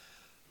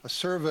A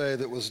survey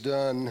that was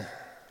done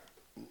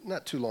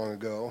not too long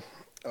ago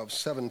of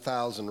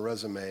 7,000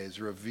 resumes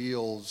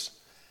reveals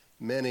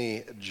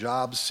many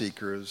job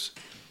seekers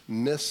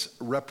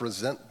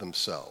misrepresent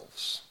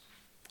themselves.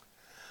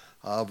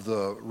 Of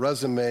the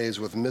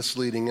resumes with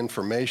misleading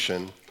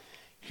information,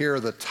 here are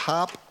the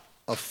top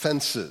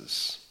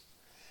offenses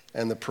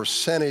and the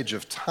percentage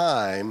of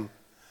time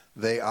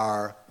they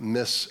are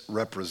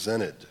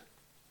misrepresented.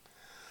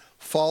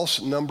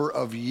 False number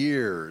of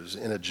years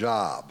in a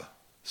job,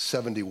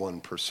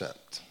 71%.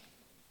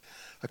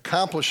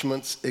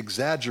 Accomplishments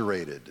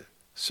exaggerated,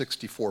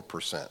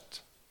 64%.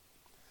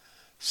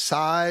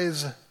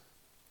 Size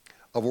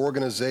of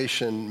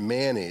organization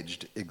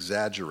managed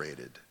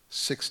exaggerated,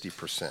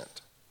 60%.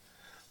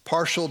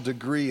 Partial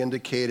degree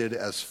indicated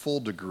as full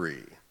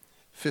degree,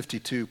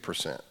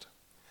 52%.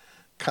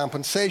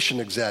 Compensation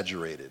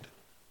exaggerated,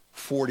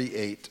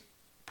 48%.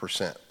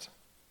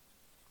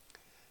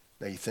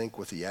 Now you think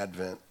with the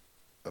advent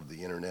of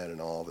the internet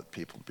and all that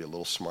people would be a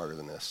little smarter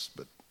than this,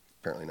 but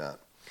apparently not.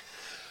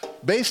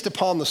 Based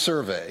upon the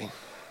survey,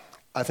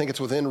 I think it's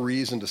within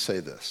reason to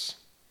say this,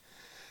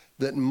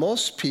 that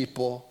most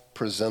people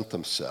present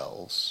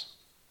themselves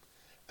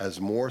as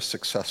more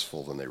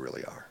successful than they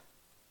really are.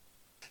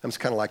 And it's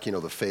kind of like,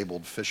 the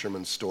fabled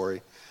fisherman's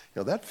story.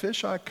 That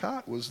fish I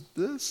caught was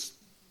this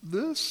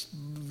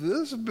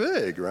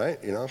big, right?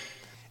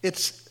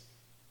 It's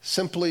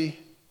simply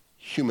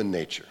human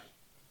nature.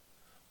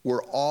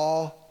 We're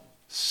all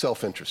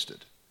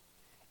self-interested.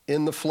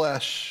 In the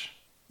flesh,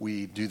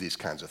 we do these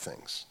kinds of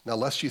things. Now,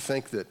 lest you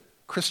think that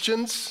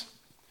Christians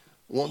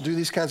won't do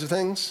these kinds of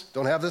things,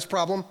 don't have this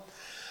problem,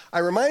 I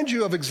remind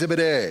you of Exhibit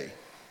A.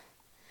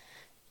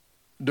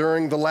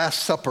 During the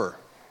Last Supper,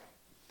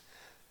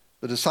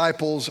 the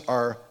disciples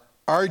are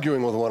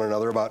arguing with one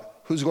another about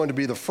who's going to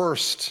be the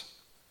first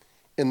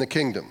in the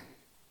kingdom.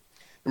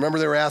 Remember,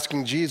 they were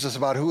asking Jesus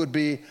about who would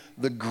be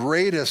the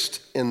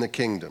greatest in the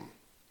kingdom.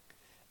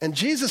 And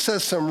Jesus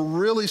says some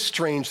really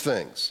strange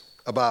things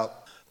about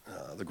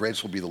the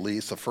greatest will be the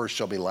least, the first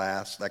shall be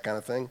last, that kind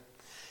of thing.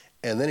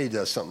 And then he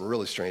does something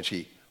really strange.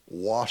 He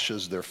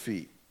washes their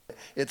feet.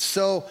 It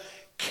so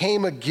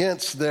came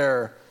against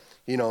their,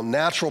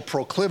 natural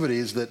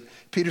proclivities that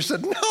Peter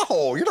said,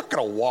 "No, you're not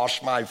going to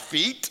wash my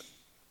feet."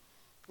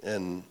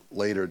 And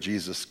later,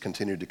 Jesus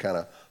continued to kind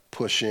of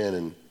push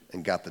in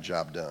and got the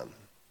job done.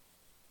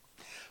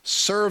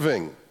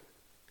 Serving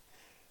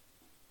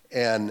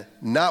and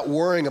not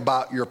worrying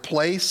about your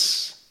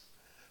place,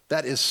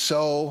 that is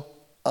so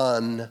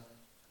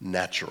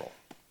unnatural,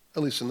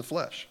 at least in the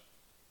flesh.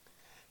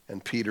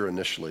 And Peter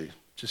initially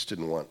just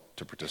didn't want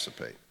to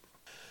participate.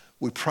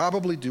 We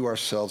probably do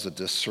ourselves a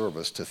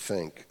disservice to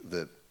think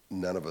that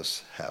none of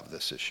us have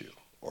this issue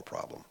or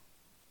problem.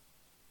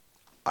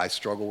 I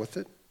struggle with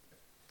it.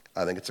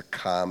 I think it's a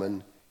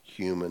common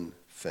human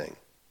thing.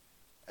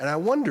 And I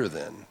wonder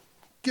then,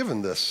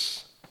 given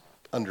this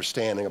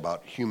understanding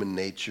about human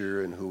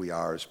nature and who we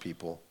are as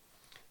people,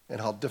 and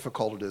how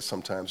difficult it is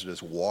sometimes to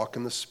just walk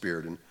in the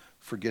Spirit and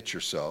forget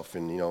yourself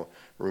and,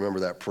 remember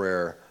that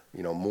prayer,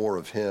 more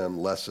of him,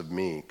 less of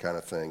me kind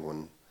of thing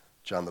when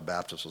John the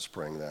Baptist was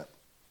praying that.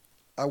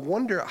 I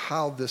wonder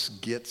how this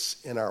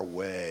gets in our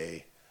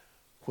way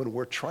when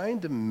we're trying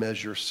to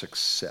measure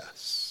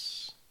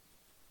success.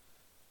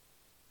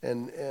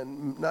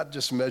 And not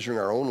just measuring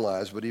our own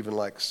lives, but even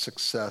like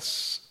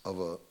success of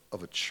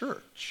a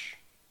church.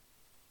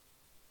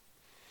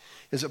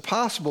 Is it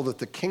possible that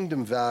the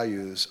kingdom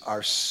values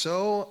are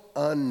so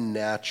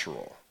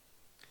unnatural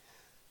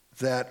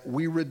that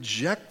we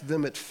reject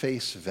them at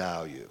face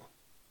value?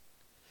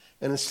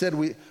 And instead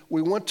we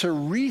want to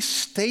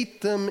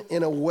restate them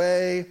in a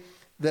way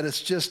that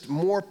is just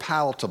more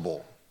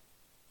palatable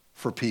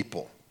for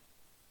people.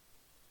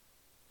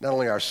 Not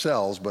only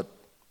ourselves, but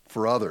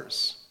for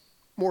others.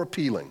 More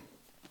appealing.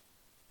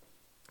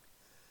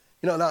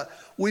 Now,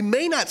 we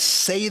may not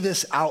say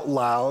this out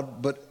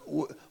loud, but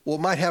we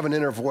might have an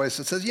inner voice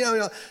that says,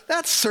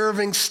 that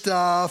serving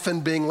stuff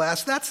and being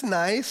last, that's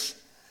nice.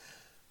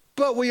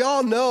 But we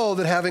all know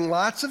that having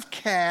lots of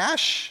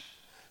cash,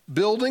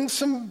 building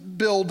some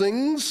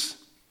buildings,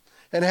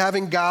 and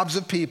having gobs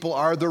of people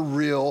are the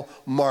real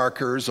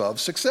markers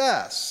of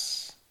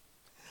success.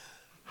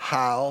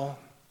 How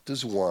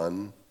does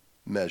one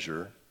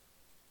measure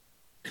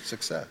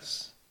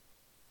success?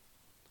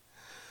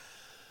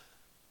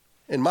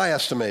 In my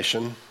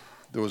estimation,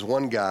 there was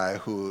one guy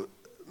who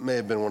may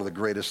have been one of the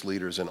greatest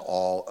leaders in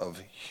all of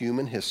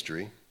human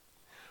history,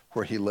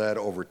 where he led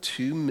over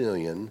 2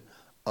 million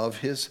of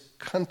his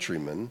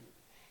countrymen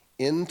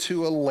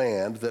into a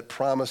land that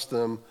promised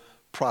them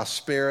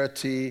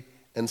prosperity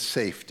and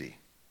safety.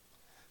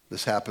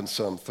 This happened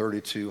some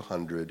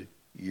 3,200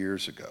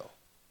 years ago.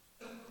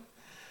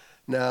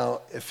 Now,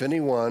 if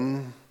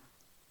anyone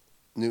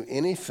knew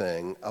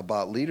anything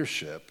about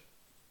leadership,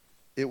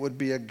 it would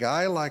be a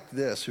guy like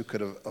this who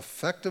could have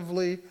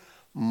effectively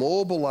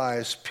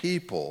mobilized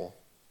people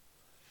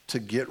to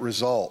get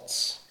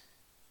results.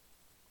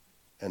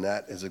 And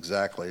that is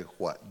exactly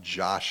what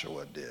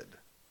Joshua did.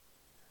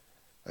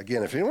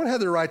 Again, if anyone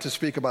had the right to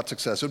speak about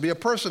success, it would be a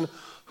person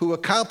who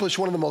accomplished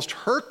one of the most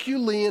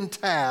Herculean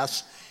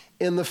tasks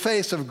in the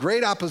face of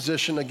great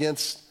opposition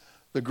against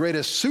the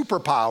greatest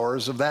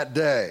superpowers of that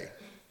day.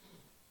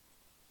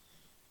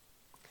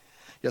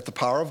 Yet the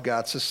power of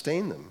God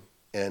sustained them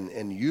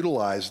and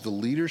utilized the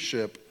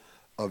leadership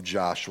of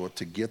Joshua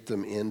to get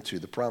them into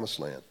the promised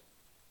land.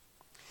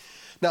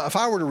 Now, if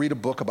I were to read a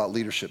book about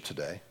leadership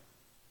today,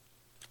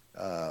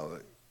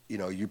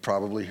 you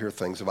probably hear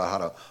things about how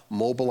to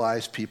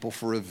mobilize people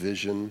for a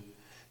vision.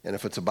 And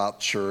if it's about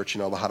church,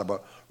 how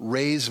to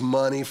raise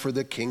money for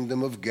the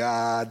kingdom of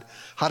God,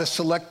 how to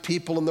select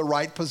people in the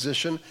right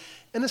position.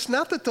 And it's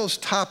not that those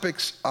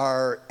topics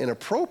are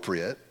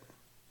inappropriate,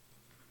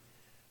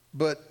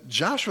 but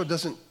Joshua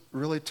doesn't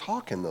really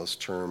talk in those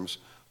terms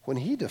when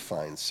he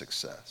defines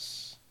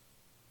success.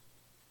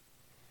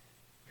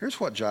 Here's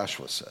what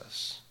Joshua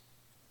says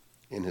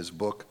in his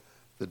book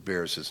that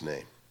bears his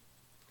name.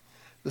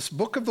 This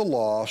book of the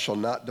law shall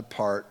not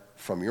depart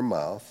from your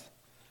mouth,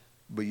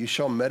 but you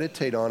shall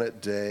meditate on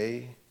it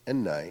day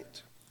and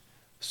night,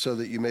 so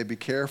that you may be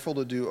careful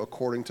to do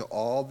according to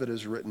all that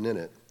is written in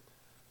it.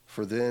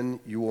 For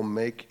then you will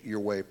make your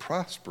way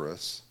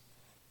prosperous,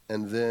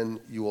 and then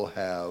you will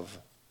have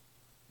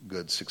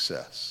good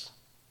success.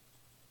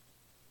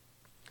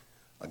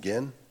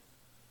 Again,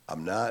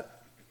 I'm not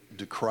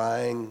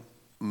decrying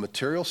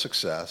material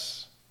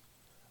success.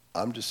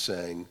 I'm just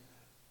saying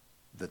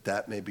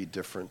that may be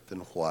different than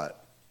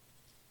what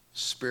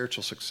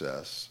spiritual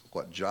success,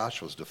 what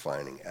Joshua's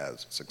defining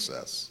as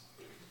success.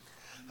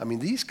 I mean,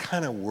 these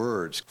kind of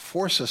words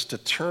force us to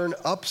turn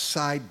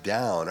upside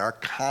down our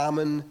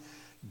common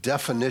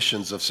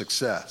definitions of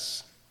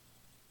success.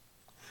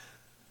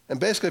 And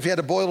basically, if you had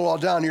to boil it all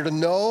down, you're to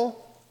know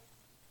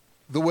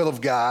the will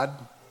of God,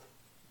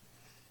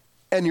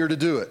 and you're to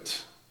do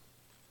it.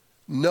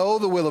 Know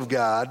the will of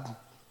God,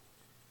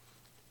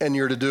 and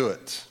you're to do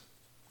it.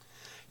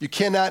 You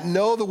cannot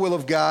know the will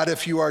of God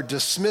if you are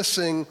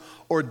dismissing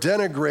or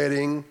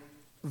denigrating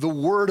the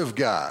Word of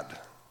God.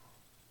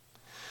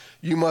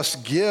 You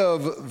must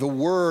give the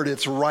Word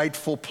its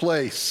rightful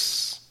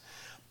place.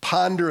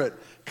 Ponder it.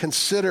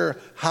 Consider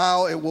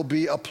how it will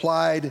be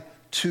applied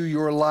to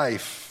your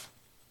life.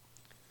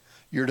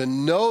 You're to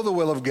know the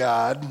will of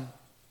God,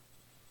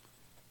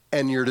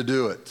 and you're to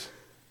do it.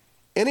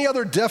 Any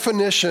other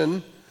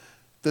definition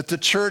that the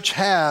church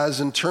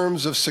has in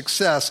terms of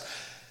success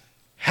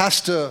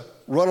has to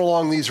run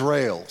along these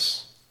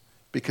rails,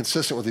 be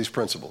consistent with these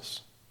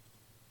principles.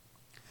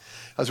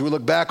 As we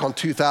look back on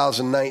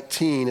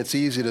 2019, it's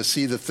easy to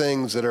see the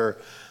things that are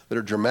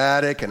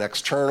dramatic and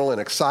external and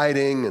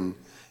exciting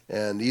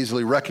and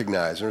easily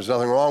recognized. And there's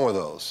nothing wrong with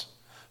those.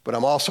 But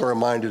I'm also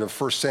reminded of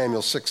 1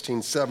 Samuel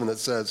 16:7 that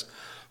says,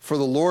 "For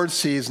the Lord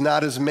sees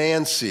not as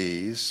man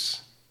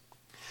sees.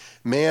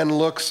 Man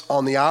looks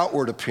on the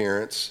outward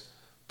appearance,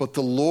 but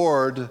the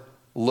Lord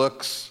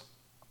looks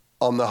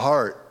on the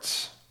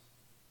heart."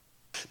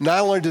 Not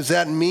only does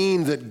that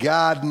mean that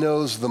God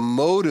knows the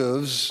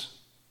motives,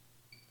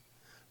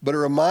 but it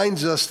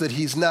reminds us that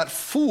he's not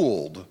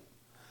fooled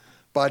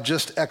by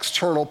just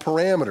external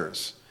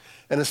parameters.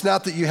 And it's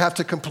not that you have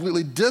to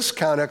completely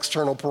discount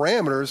external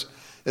parameters,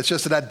 it's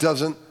just that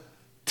doesn't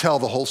tell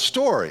the whole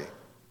story.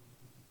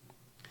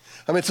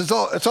 I mean,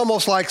 it's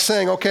almost like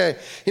saying, okay,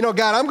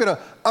 God,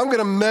 I'm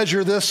gonna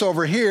measure this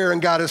over here,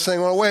 and God is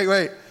saying, well,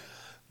 wait,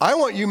 I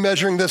want you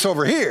measuring this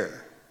over here.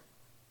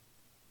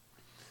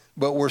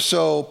 But we're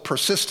so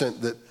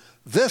persistent that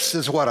this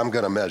is what I'm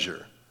going to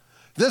measure.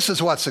 This is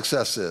what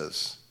success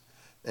is.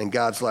 And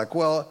God's like,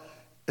 well,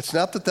 it's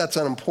not that that's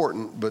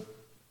unimportant, but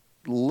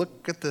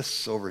look at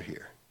this over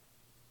here.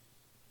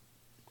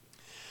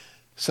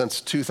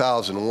 Since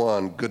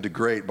 2001, Good to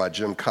Great by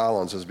Jim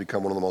Collins has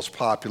become one of the most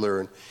popular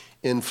and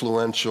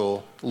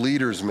influential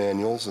leaders'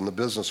 manuals in the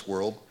business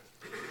world.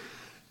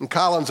 And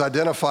Collins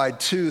identified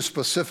 2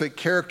 specific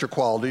character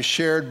qualities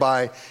shared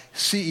by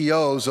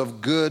CEOs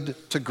of good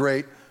to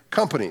great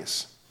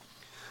companies.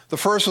 The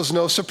first was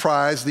no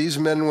surprise. These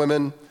men and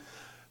women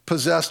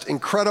possessed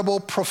incredible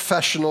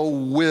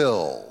professional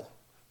will.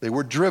 They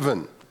were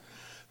driven.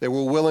 They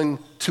were willing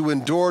to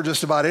endure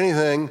just about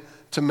anything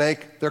to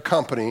make their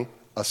company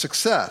a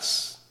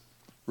success.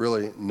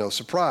 Really, no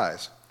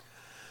surprise.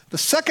 The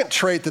second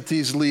trait that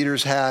these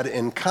leaders had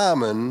in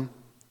common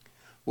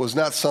was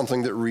not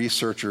something that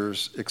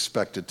researchers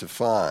expected to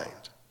find.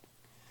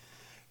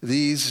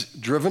 These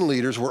driven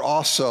leaders were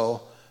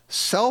also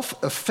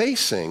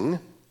self-effacing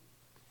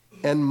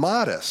and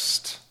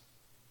modest.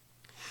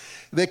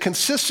 They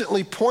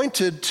consistently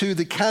pointed to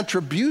the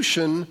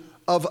contribution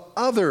of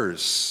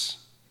others,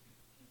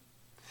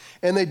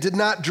 and they did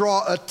not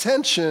draw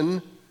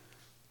attention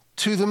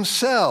to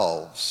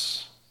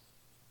themselves.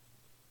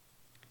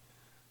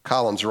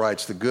 Collins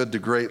writes, the good to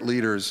great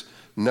leaders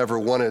never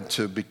wanted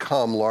to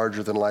become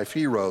larger-than-life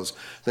heroes.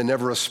 They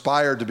never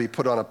aspired to be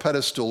put on a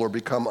pedestal or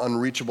become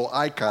unreachable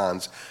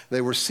icons. They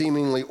were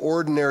seemingly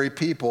ordinary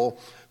people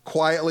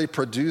quietly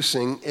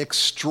producing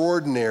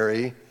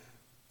extraordinary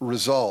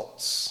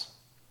results.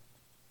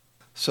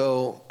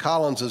 So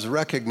Collins is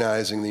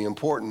recognizing the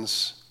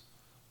importance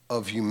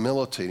of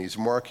humility, and he's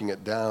marking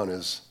it down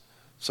as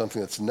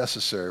something that's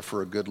necessary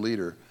for a good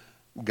leader.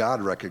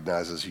 God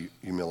recognizes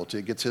humility.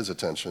 It gets his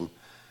attention.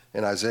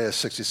 In Isaiah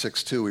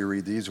 66:2, we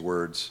read these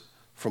words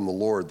from the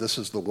Lord, "This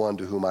is the one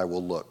to whom I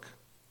will look,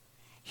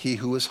 he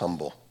who is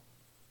humble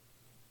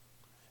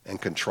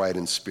and contrite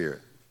in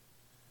spirit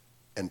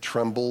and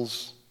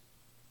trembles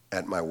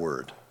at my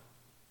word."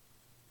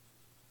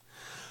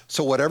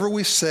 So whatever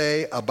we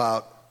say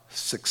about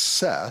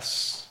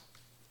success,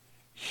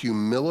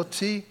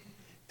 humility,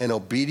 and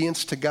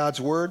obedience to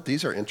God's word,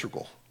 these are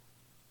integral.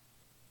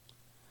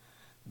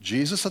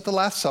 Jesus at the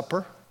Last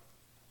Supper,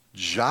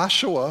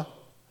 Joshua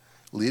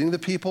leading the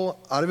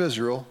people out of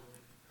Israel,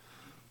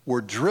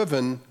 were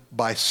driven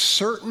by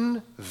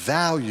certain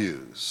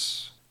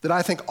values that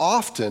I think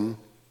often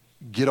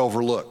get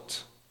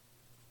overlooked.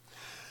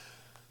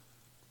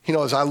 You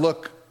know, as I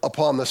look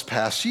upon this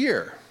past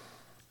year,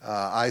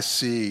 I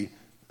see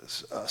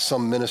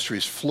some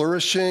ministries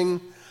flourishing,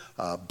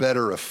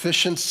 better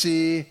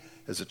efficiency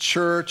as a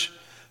church,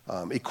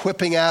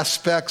 equipping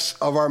aspects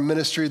of our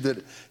ministry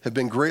that have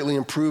been greatly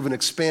improved and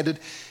expanded,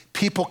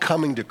 people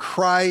coming to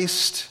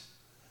Christ,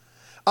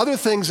 other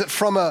things that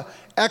from an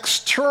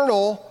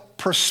external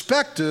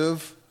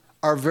perspective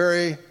are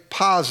very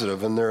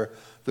positive and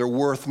they're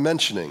worth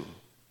mentioning.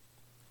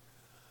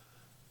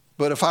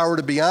 But if I were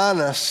to be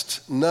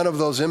honest, none of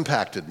those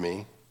impacted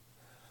me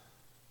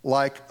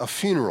like a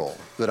funeral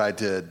that I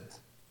did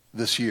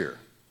this year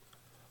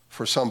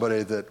for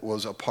somebody that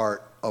was a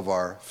part of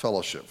our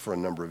fellowship for a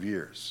number of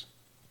years.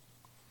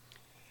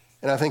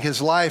 And I think his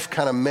life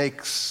kind of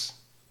makes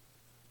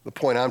the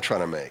point I'm trying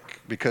to make,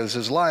 because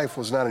his life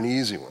was not an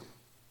easy one.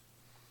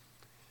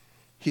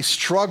 He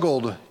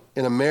struggled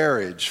in a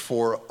marriage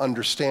for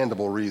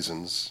understandable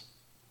reasons.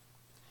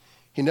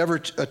 He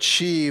never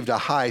achieved a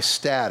high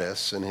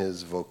status in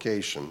his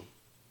vocation.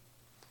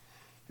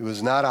 He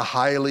was not a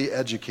highly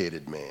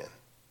educated man.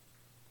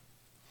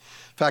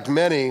 In fact,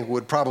 many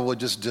would probably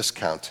just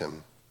discount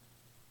him.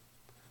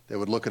 They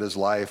would look at his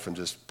life and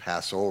just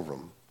pass over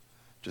him.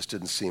 Just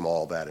didn't seem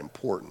all that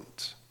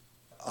important.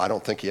 I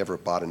don't think he ever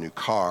bought a new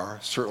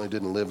car, certainly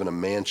didn't live in a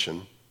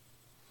mansion.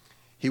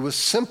 He was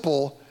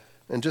simple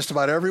in just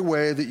about every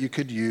way that you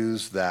could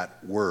use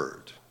that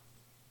word.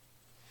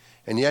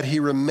 And yet he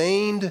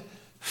remained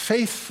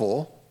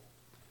faithful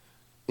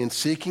in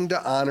seeking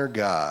to honor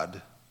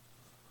God,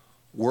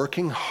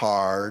 working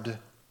hard,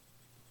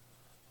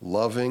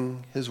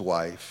 loving his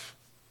wife.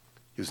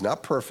 He was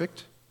not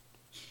perfect.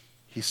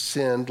 He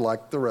sinned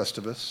like the rest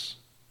of us.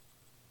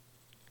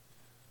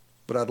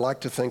 But I'd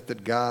like to think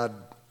that God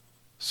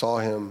saw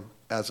him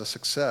as a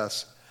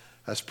success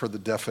as per the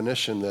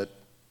definition that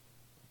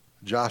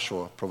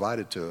Joshua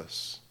provided to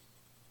us.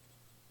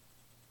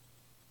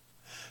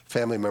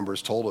 Family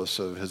members told us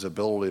of his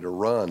ability to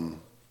run,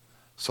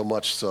 so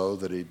much so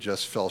that he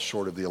just fell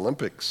short of the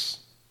Olympics.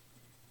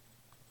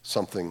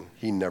 Something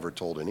he never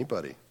told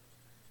anybody.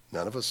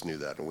 None of us knew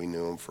that, and we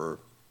knew him for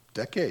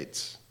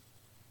decades.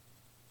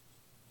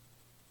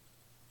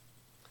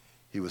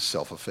 He was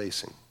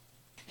self-effacing.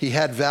 He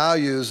had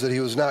values that he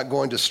was not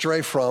going to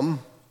stray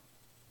from,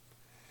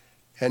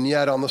 and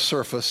yet on the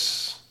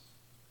surface,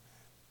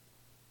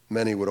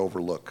 many would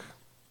overlook.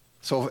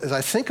 So as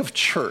I think of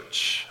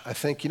church, I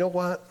think, you know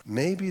what?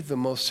 Maybe the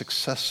most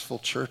successful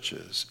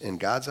churches in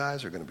God's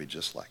eyes are going to be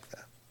just like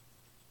that.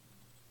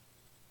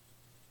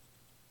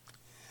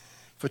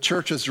 If a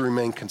church is to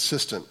remain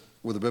consistent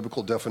with the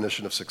biblical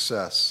definition of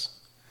success,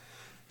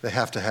 they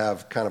have to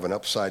have kind of an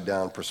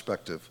upside-down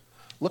perspective.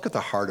 Look at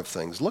the heart of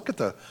things. Look at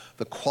the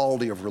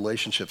quality of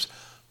relationships.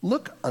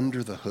 Look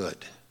under the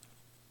hood.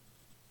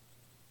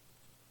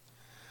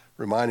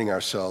 Reminding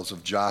ourselves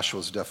of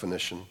Joshua's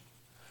definition.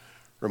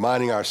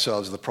 Reminding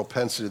ourselves of the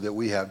propensity that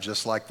we have,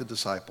 just like the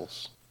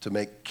disciples, to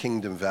make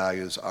kingdom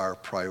values our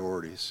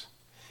priorities.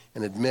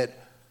 And admit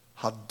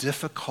how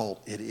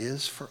difficult it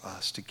is for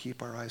us to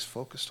keep our eyes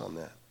focused on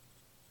that.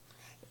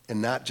 And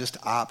not just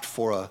opt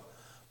for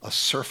a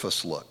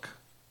surface look.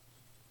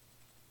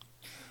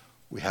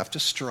 We have to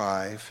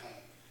strive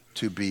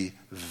to be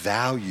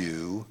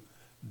value-driven,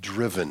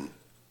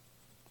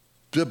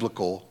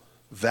 biblical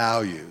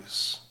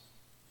values.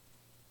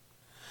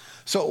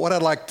 So what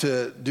I'd like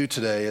to do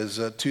today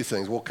is two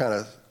things. We'll kind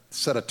of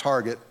set a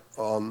target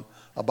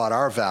about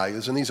our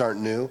values, and these aren't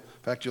new. In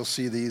fact, you'll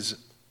see these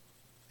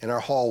in our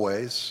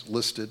hallways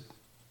listed.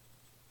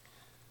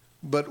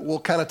 But we'll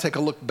kind of take a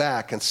look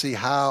back and see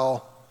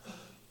how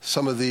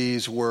some of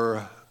these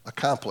were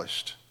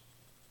accomplished.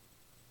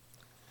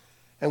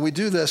 And we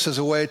do this as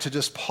a way to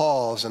just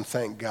pause and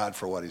thank God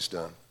for what he's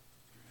done.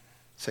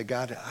 Say,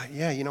 God,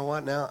 yeah, you know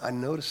what now? I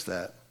noticed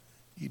that.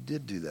 You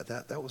did do that.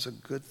 That was a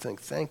good thing.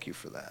 Thank you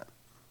for that.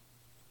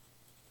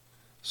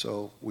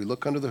 So we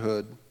look under the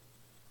hood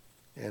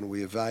and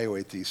we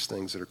evaluate these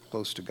things that are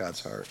close to God's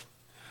heart.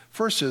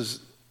 First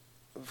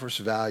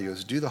value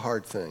is do the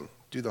hard thing.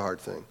 Do the hard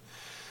thing.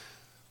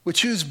 We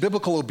choose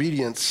biblical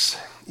obedience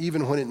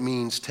even when it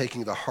means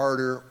taking the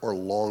harder or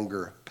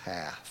longer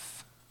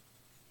path.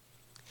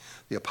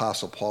 The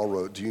Apostle Paul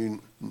wrote, "Do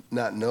you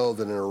not know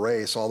that in a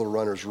race all the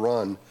runners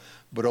run,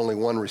 but only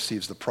one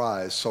receives the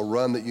prize? So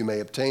run that you may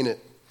obtain it.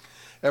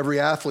 Every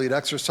athlete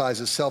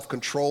exercises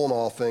self-control in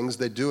all things.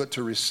 They do it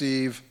to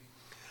receive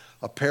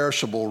a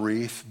perishable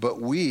wreath,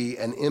 but we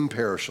an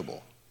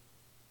imperishable.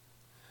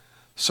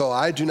 So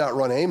I do not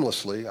run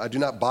aimlessly. I do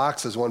not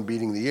box as one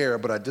beating the air,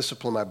 but I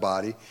discipline my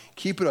body,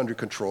 keep it under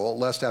control,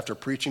 lest after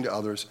preaching to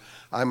others,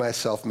 I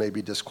myself may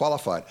be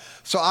disqualified."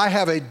 So I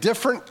have a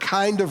different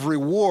kind of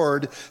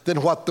reward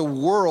than what the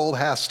world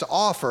has to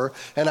offer,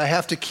 and I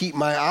have to keep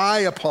my eye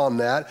upon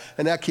that,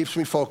 and that keeps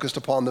me focused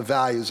upon the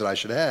values that I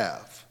should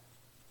have.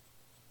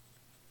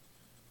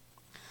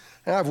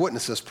 And I've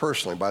witnessed this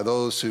personally by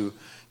those who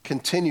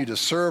continue to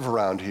serve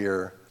around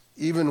here,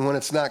 even when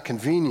it's not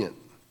convenient.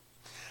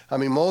 I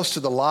mean, most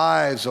of the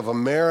lives of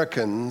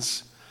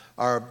Americans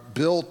are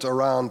built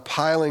around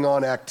piling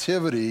on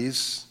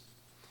activities,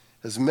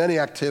 as many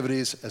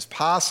activities as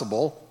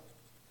possible,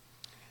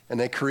 and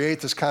they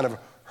create this kind of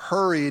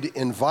hurried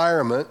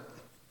environment.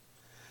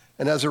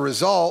 And as a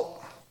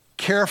result,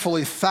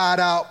 carefully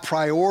thought out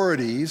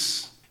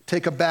priorities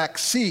take a back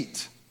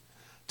seat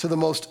to the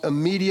most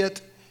immediate,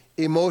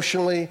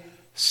 emotionally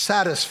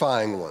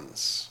satisfying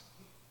ones.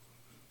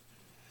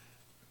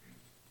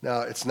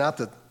 Now, it's not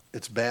that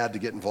it's bad to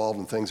get involved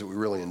in things that we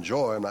really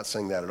enjoy. I'm not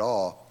saying that at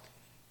all.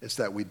 It's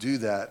that we do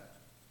that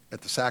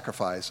at the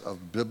sacrifice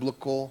of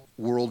biblical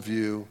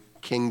worldview,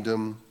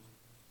 kingdom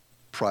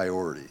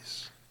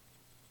priorities.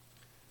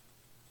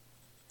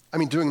 I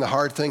mean, doing the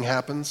hard thing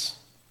happens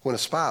when a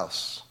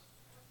spouse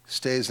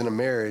stays in a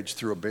marriage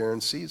through a barren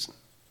season.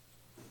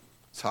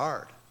 It's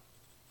hard.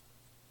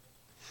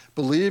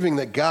 Believing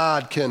that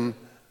God can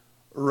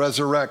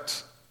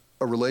resurrect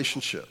a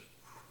relationship.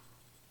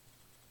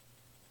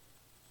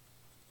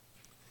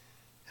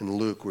 In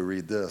Luke, we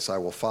read this, "I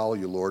will follow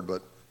you, Lord,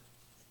 but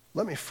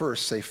let me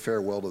first say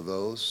farewell to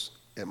those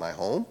at my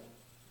home."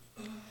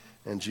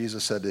 And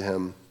Jesus said to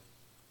him,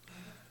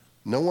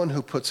 "No one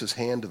who puts his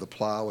hand to the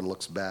plow and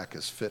looks back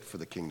is fit for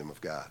the kingdom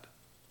of God."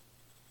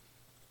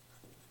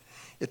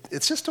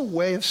 It's just a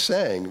way of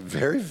saying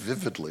very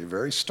vividly,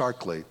 very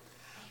starkly,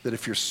 that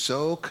if you're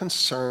so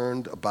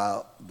concerned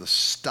about the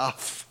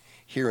stuff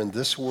here in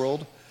this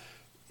world,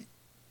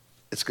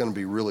 it's going to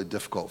be really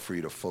difficult for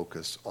you to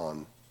focus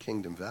on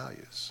kingdom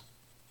values.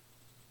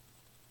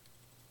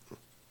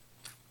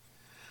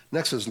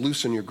 Next is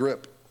loosen your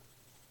grip.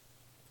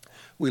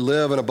 We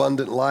live an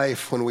abundant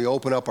life when we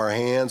open up our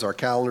hands, our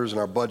calendars,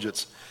 and our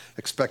budgets,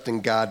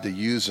 expecting God to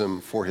use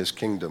them for his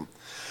kingdom.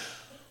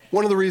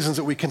 One of the reasons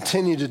that we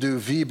continue to do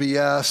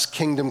VBS,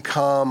 Kingdom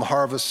Come,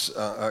 Harvest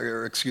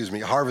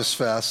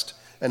Fest,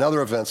 and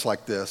other events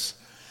like this,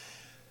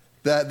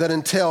 that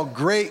entail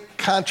great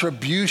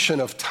contribution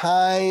of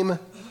time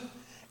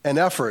and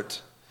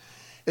effort,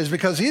 is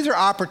because these are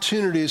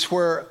opportunities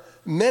where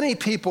many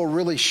people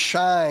really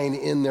shine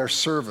in their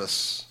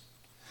service.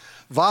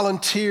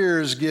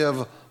 Volunteers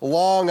give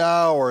long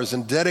hours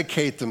and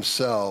dedicate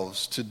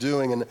themselves to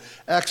doing an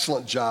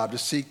excellent job to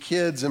see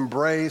kids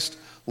embraced,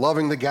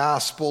 loving the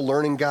gospel,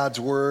 learning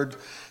God's word,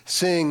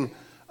 seeing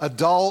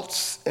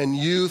adults and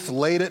youth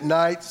late at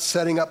night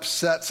setting up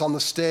sets on the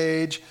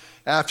stage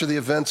after the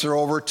events are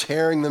over,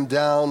 tearing them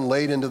down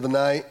late into the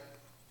night.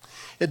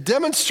 It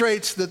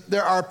demonstrates that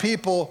there are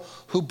people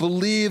who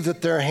believe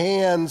that their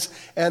hands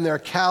and their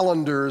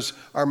calendars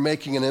are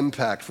making an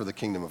impact for the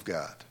kingdom of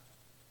God.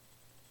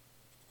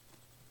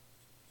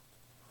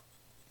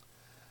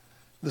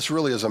 This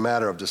really is a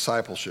matter of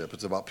discipleship.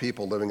 It's about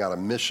people living out a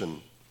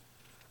mission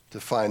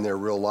to find their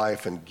real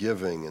life in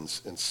giving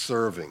and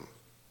serving.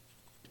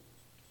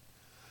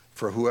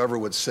 For whoever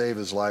would save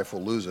his life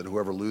will lose it.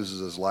 Whoever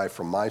loses his life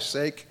for my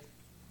sake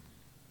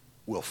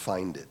will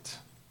find it.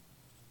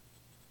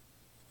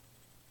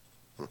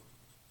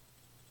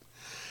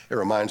 It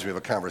reminds me of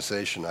a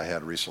conversation I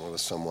had recently with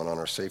someone on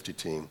our safety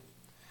team.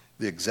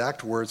 The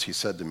exact words he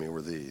said to me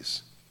were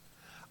these: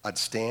 "I'd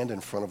stand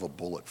in front of a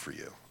bullet for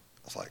you."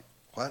 I was like,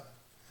 what?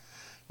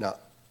 Now,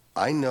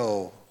 I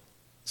know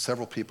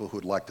several people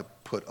who'd like to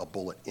put a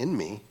bullet in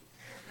me,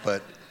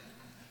 but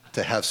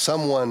to have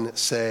someone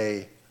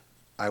say,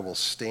 "I will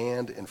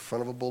stand in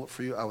front of a bullet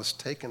for you," I was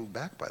taken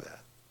back by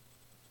that.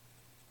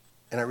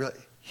 And I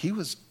realized he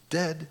was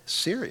dead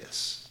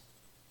serious.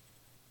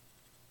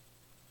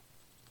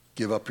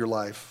 Give up your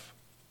life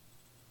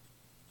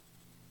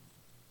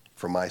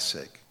for my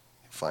sake.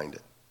 Find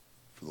it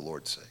for the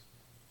Lord's sake.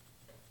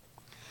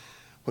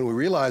 When we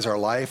realize our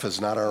life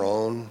is not our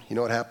own, you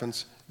know what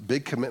happens?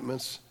 Big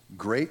commitments,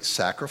 great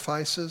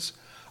sacrifices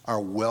are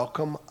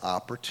welcome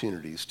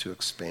opportunities to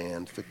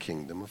expand the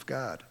kingdom of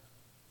God.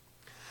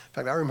 In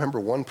fact, I remember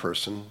one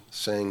person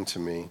saying to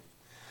me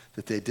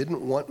that they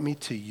didn't want me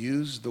to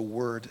use the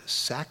word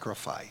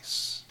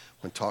sacrifice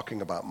when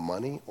talking about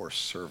money or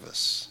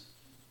service.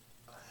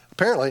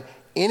 Apparently,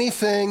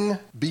 anything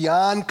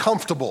beyond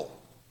comfortable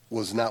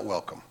was not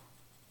welcome.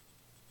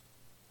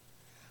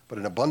 But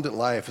an abundant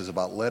life is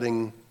about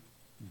letting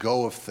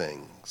go of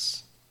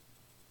things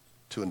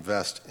to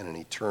invest in an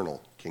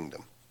eternal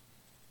kingdom.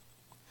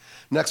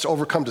 Next,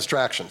 overcome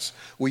distractions.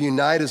 We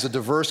unite as a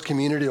diverse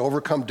community to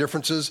overcome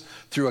differences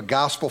through a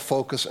gospel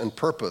focus and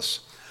purpose.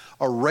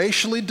 A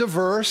racially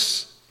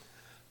diverse,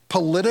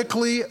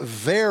 politically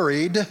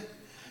varied,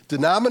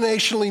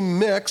 denominationally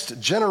mixed,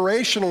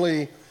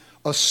 generationally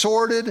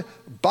assorted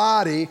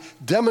body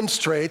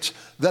demonstrates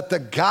that the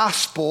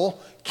gospel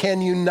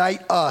can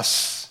unite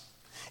us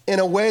in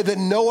a way that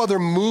no other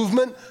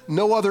movement,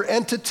 no other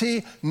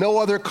entity, no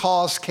other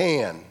cause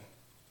can.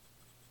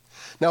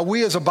 Now,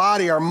 we as a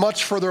body are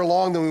much further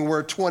along than we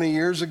were 20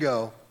 years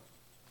ago.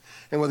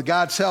 And with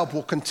God's help,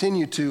 we'll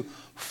continue to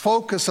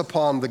focus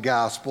upon the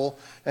gospel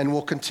and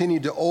we'll continue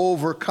to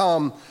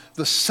overcome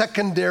the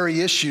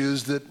secondary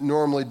issues that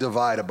normally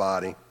divide a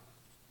body.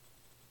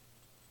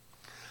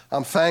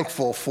 I'm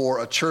thankful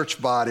for a church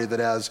body that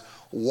has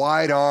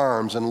wide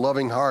arms and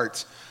loving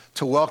hearts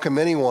to welcome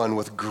anyone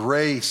with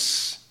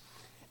grace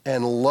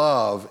and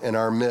love in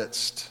our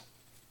midst.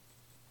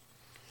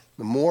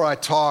 The more I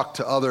talk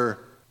to other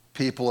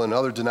people in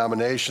other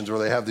denominations where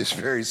they have these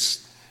very,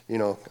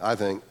 I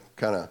think,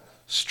 kind of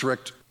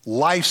strict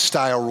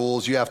lifestyle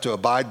rules you have to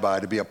abide by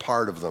to be a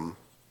part of them,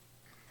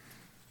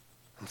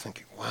 I'm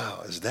thinking,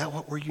 wow, is that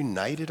what we're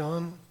united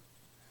on?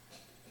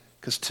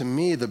 Because to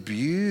me, the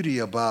beauty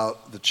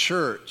about the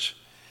church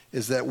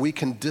is that we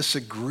can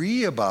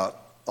disagree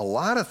about a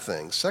lot of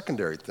things,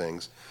 secondary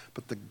things,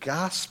 but the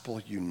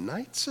gospel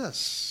unites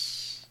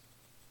us.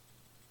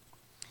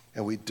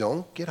 And we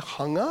don't get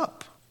hung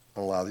up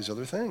on a lot of these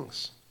other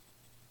things.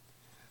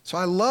 So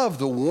I love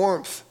the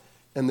warmth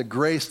and the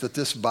grace that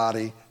this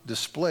body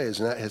displays,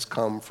 and that has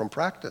come from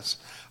practice.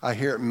 I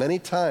hear it many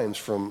times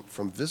from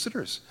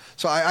visitors.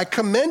 So I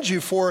commend you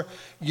for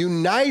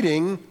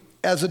uniting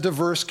as a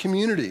diverse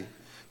community.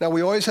 Now,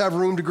 we always have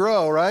room to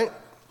grow, right?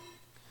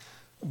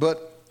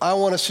 But I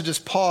want us to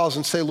just pause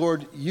and say,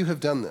 Lord, you have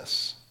done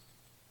this.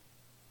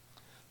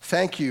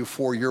 Thank you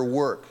for your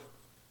work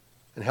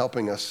in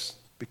helping us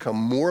become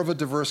more of a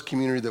diverse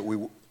community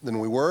than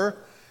we were,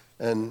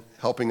 and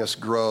helping us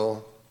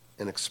grow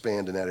and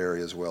expand in that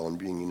area as well and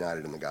being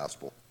united in the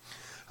gospel.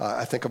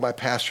 I think of my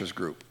pastors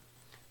group,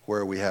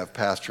 where we have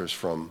pastors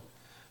from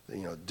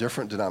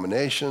different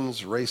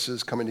denominations,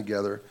 races coming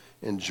together,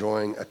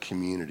 enjoying a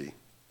community.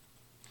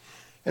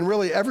 And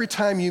really, every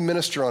time you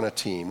minister on a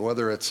team,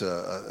 whether it's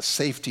a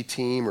safety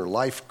team or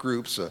life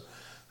groups,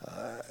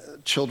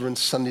 children's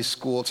Sunday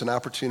school, it's an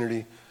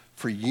opportunity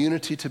for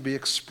unity to be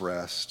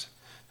expressed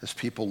as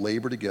people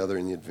labor together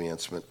in the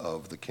advancement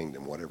of the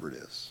kingdom, whatever it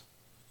is.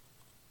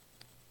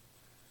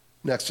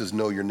 Next is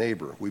know your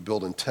neighbor. We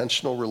build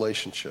intentional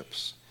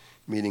relationships,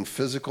 meeting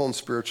physical and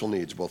spiritual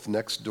needs, both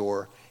next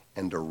door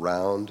and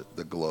around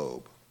the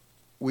globe.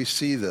 We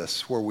see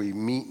this where we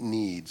meet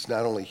needs,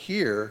 not only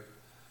here,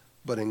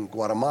 but in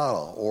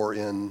Guatemala or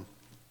in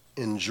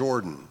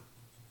Jordan.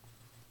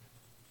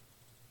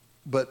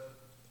 But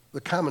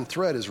the common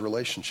thread is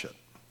relationship.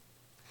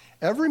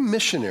 Every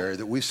missionary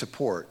that we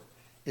support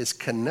is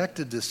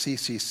connected to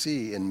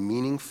CCC in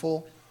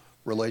meaningful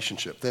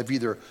relationship. They've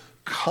either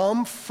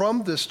come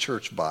from this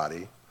church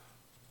body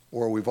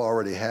or we've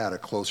already had a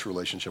close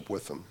relationship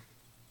with them.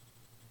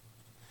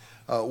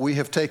 We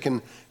have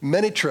taken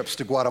many trips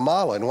to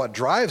Guatemala, and what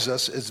drives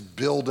us is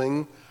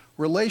building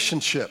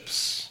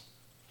relationships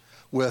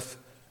with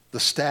the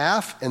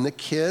staff and the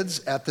kids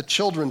at the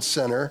children's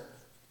center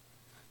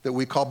that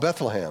we call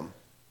Bethlehem.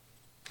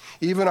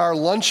 Even our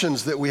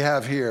luncheons that we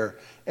have here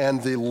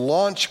and the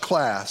launch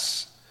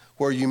class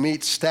where you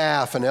meet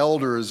staff and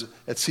elders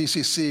at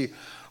CCC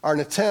are an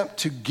attempt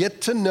to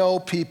get to know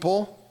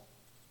people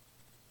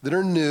that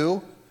are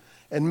new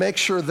and make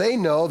sure they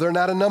know they're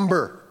not a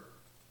number.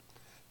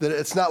 That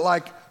it's not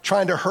like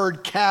trying to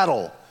herd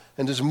cattle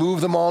and just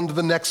move them on to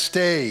the next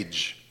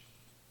stage.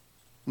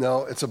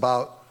 No, it's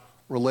about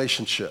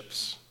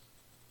relationships.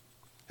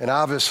 And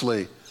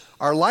obviously,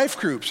 our life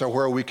groups are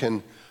where we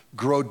can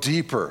grow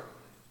deeper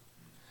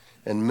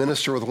and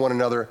minister with one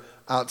another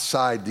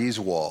outside these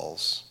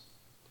walls.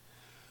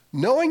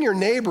 Knowing your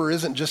neighbor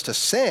isn't just a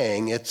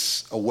saying,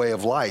 it's a way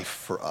of life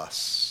for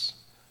us.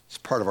 It's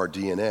part of our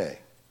DNA.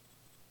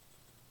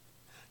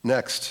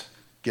 Next,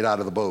 get out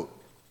of the boat.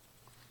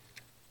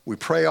 We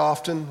pray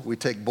often, we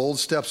take bold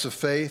steps of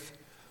faith,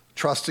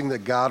 trusting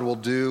that God will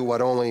do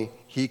what only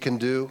He can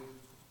do.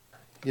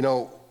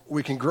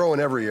 We can grow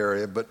in every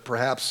area, but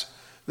perhaps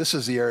this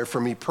is the area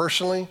for me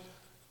personally.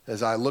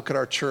 As I look at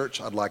our church,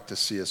 I'd like to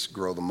see us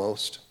grow the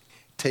most.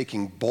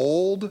 Taking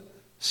bold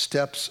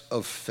steps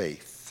of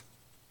faith,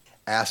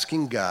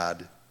 asking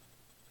God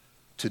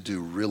to do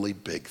really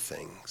big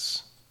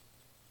things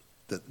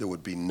that there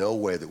would be no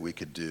way that we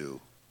could do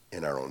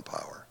in our own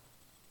power.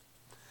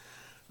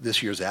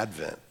 This year's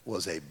Advent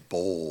was a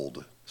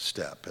bold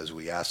step as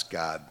we asked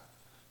God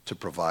to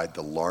provide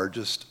the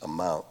largest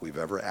amount we've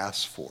ever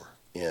asked for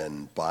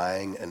in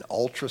buying an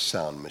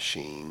ultrasound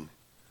machine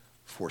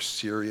for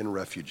Syrian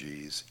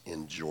refugees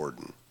in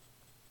Jordan.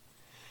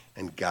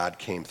 And God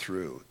came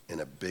through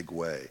in a big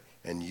way,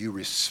 and you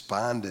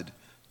responded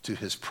to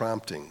His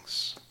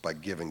promptings by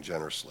giving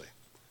generously.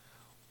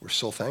 We're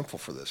so thankful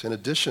for this. In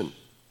addition,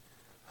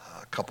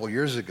 couple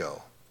years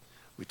ago,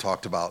 we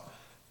talked about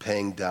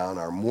paying down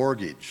our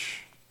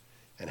mortgage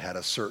and had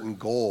a certain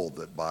goal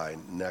that by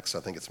next, I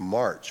think it's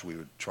March, we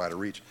would try to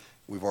reach.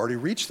 We've already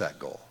reached that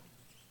goal.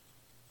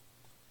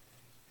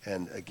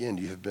 And again,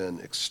 you have been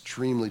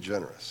extremely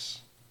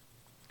generous.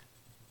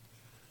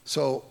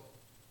 So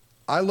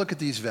I look at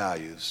these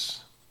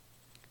values.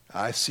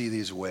 I see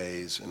these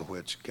ways in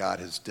which God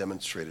has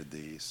demonstrated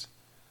these.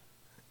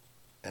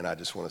 And I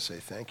just want to say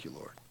thank you,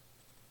 Lord.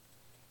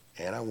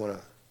 And I want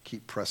to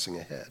keep pressing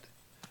ahead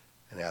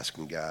and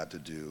asking God to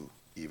do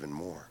even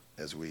more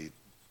as we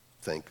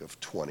think of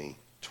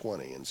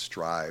 2020 and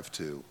strive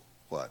to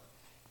what?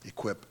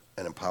 Equip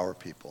and empower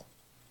people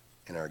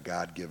in our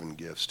God-given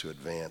gifts to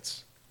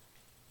advance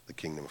the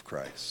kingdom of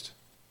Christ.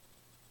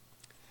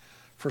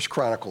 First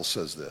Chronicles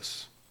says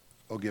this,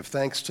 "Oh, give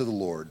thanks to the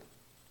Lord,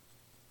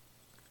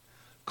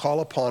 call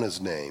upon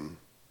his name,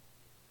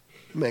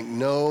 make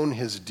known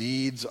his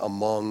deeds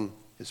among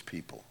his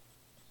people."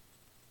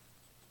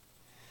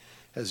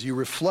 As you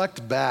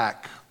reflect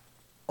back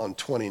on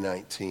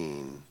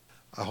 2019,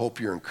 I hope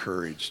you're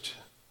encouraged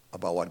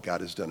about what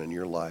God has done in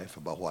your life,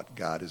 about what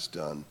God has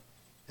done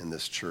in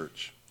this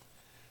church.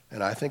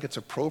 And I think it's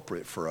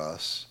appropriate for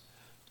us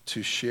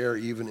to share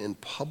even in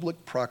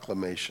public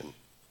proclamation,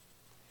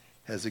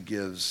 as it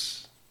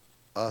gives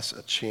us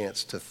a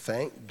chance to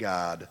thank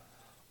God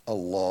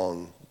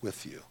along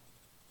with you.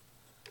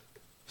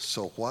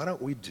 So why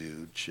don't we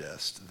do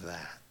just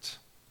that?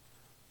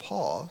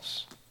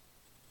 Pause.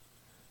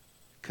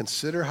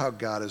 Consider how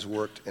God has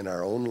worked in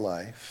our own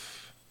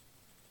life.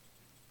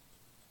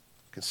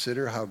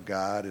 Consider how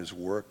God has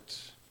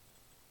worked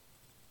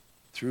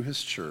through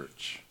his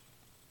church.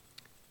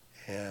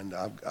 And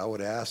I would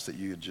ask that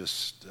you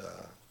just,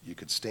 you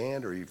could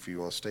stand, or if you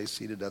want to stay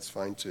seated, that's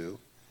fine too.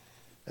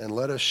 And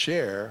let us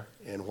share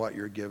in what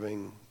you're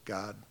giving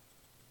God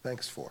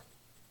thanks for.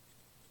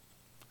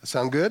 That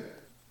sound good?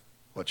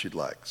 What you'd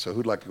like. So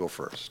who'd like to go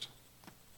first?